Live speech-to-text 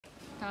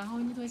大家好，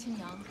你多清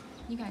香。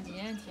你看今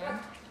天天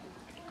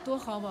多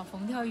好吧，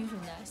风调雨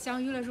顺的。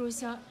想雨的时候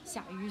想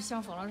下雨，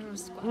想风的时候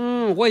刮。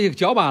我也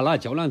浇罢了，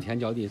浇2天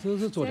浇地，走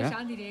坐车。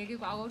上地里给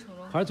瓜果冲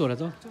冲。快坐着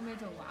走。准备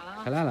种瓜了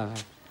啊！快来了。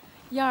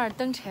杨儿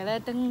等车了，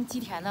等几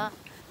天呢？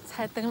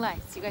才等来，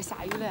今个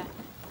下雨了，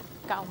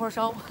干活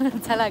少，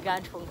才来给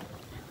俺冲。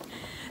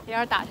杨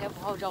儿大车不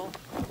好找。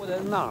我在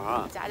哪儿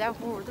啊？家家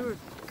户户都是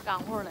干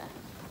活的，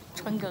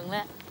春耕的。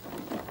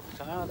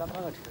上让咱买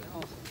个车啊！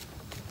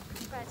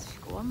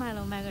给我买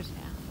个车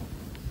啊！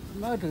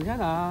买个挣钱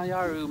的啊！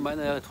要是买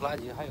那拖拉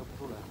机还有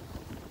补助了。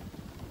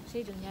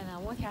谁挣钱呢？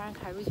我天天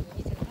开出去，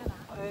你挣钱呢？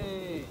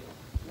哎，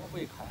我不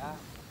会开啊。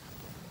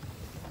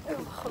哎呦，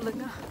好冷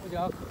啊！我就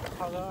要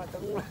靠个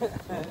灯了。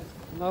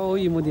那我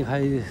一亩地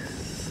还40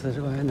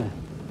块钱呢。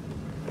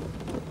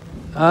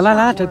啊，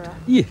来，这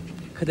咦，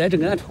可在正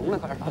给咱冲了，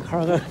快点把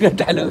靠给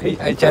站着，可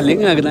以见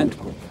领啊，给咱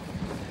冲。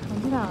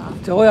冲几趟啊？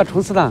这我要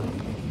冲4趟。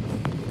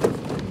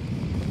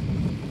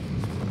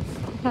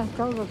看，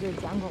找个给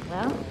监控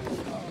的。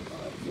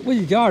我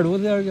一脚都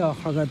在这要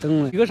好个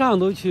灯了，一个上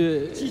都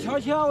去。几条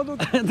钱我都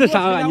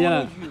上俺去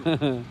了。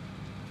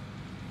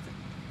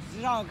机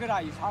上给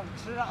他一场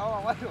吃上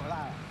我就来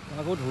了。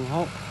把狗冲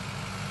好，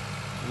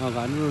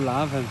俺就是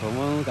拉粪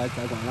风该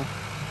关了。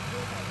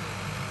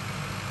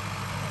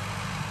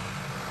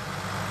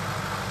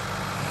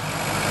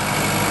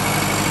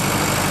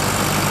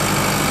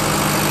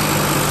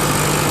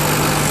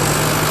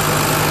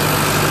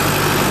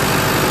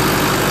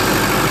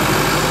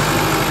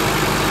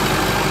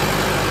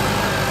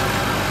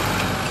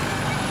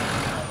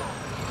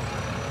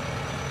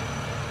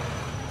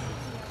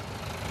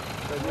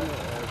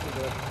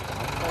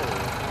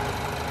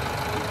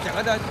这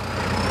个的。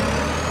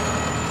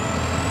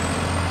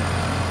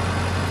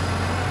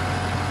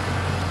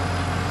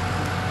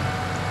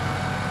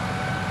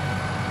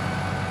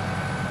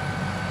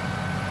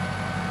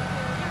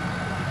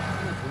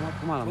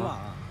冲嘛了吗？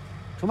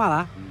冲嘛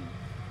了？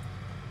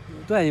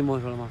多少你没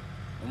说了吗？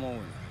我没问。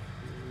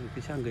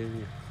给钱给人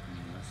家。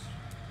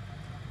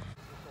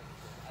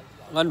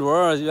俺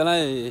桌原来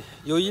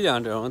有一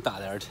辆这种大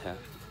点车，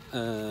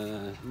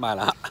卖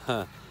了，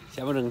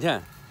嫌不挣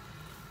钱。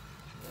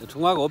冲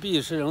瓜沟必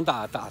须是这种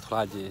大拖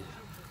拉机，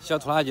小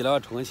拖拉机的要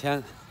充个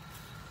钱。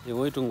因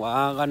为种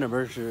瓜俺这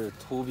边是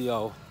土比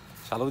较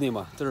沙土地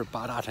嘛，都是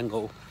8大深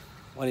沟，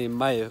我得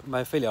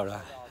买肥料的，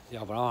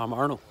要不然往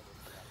哪弄？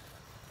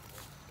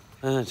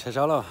车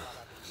少了，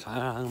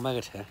上买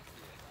个车。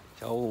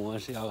小吴问我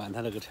是要按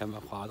他这个车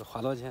花多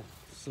少钱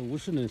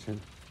？40-50能升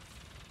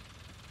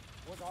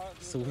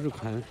，40-50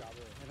块。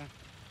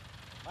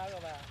买个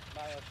呗，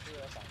买个10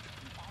上。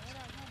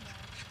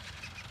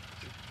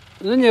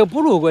人家有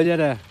补助国家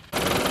的。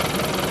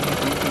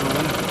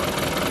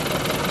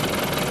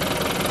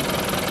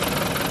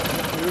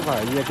10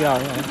块也给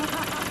2元。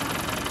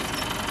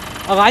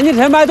按你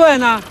车买多少钱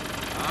呢？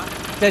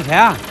这车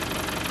啊？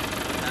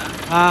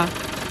啊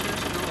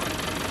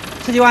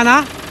？10几万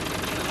呢？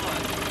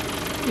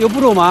有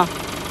补助吗？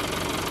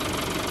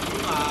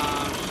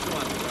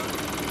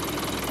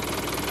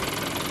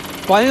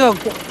光一个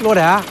骡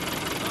车？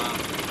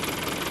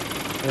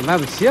买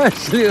不起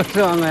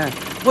10万块。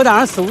我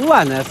当时4-5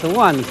万呢，4-5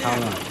万就差不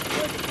多。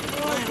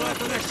我跟你说，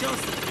都在小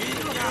市区，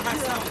你还3万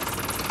多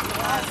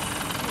了。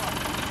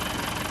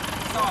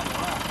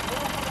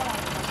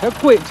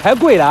车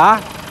贵了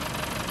啊！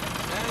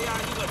车要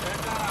一个车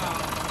涨了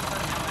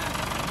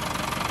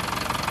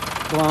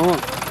3000万。5万5。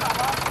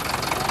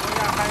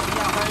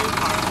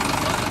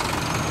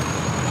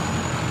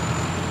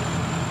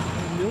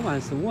6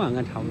万4-5万俺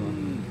差不多，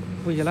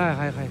补起来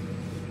还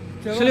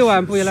16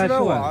万，补起来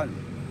10万。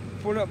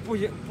不2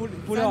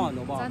万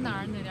多吧？咱那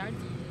儿那点地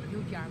有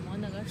边吗？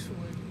那个树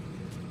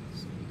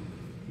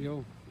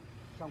有，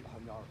长宽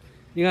点儿。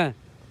你看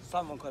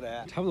3万可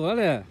得。差不多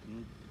了。人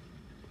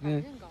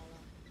高了。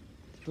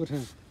多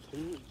沉。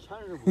全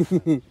是不是。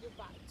90。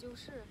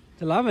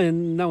这哪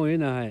门难为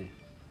呢还？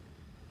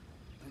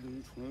这东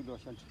西冲有点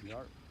想沉点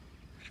儿。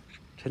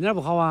沉点不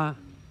好啊。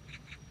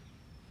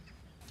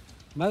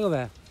买个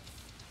呗。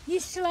你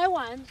10来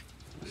万。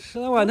10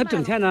来万他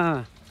挣钱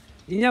呢，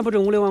一年不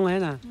挣5-6万块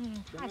钱呢。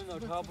这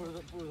车不是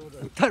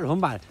他说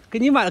卖，给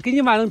你卖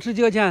能值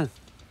几个钱？